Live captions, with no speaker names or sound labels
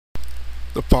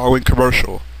The following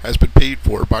commercial has been paid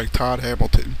for by Todd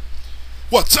Hamilton.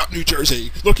 What's up, New Jersey?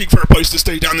 Looking for a place to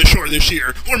stay down the shore this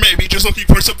year? Or maybe just looking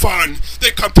for some fun?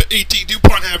 Then come to 18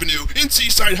 DuPont Avenue in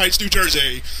Seaside Heights, New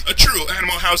Jersey. A true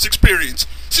Animal House experience.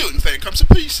 Ceiling fan comes in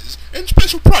pieces, and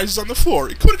special prizes on the floor,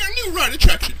 including our new ride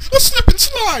attraction, a slip and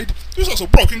slide. There's also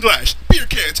broken glass, beer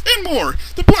cans, and more.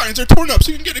 The blinds are torn up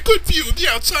so you can get a good view of the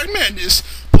outside madness.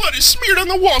 Blood is smeared on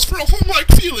the walls for a home-like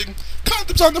feeling.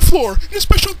 Condoms on the floor, and a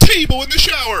special table in the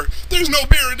shower. There's no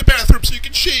mirror in the bathroom so you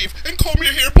can shave and comb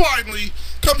your hair blindly.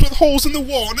 Comes with holes in the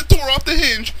wall and a door off the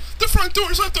hinge. The front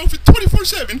door is left open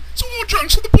 24/7, so all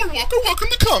drunks on the boardwalk are welcome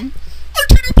to come. Our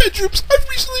 2 new bedrooms I've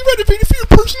recently renovated for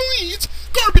your personal needs.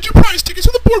 Garbage and prize tickets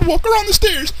on the boardwalk are on the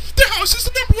stairs. The house is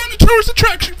the #1 tourist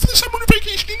attraction for the summer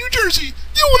vacation in New Jersey.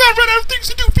 You will not run out of things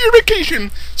to do for your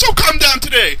vacation. So come down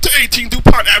today to 18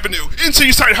 DuPont Avenue in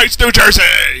Seaside Heights, New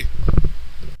Jersey.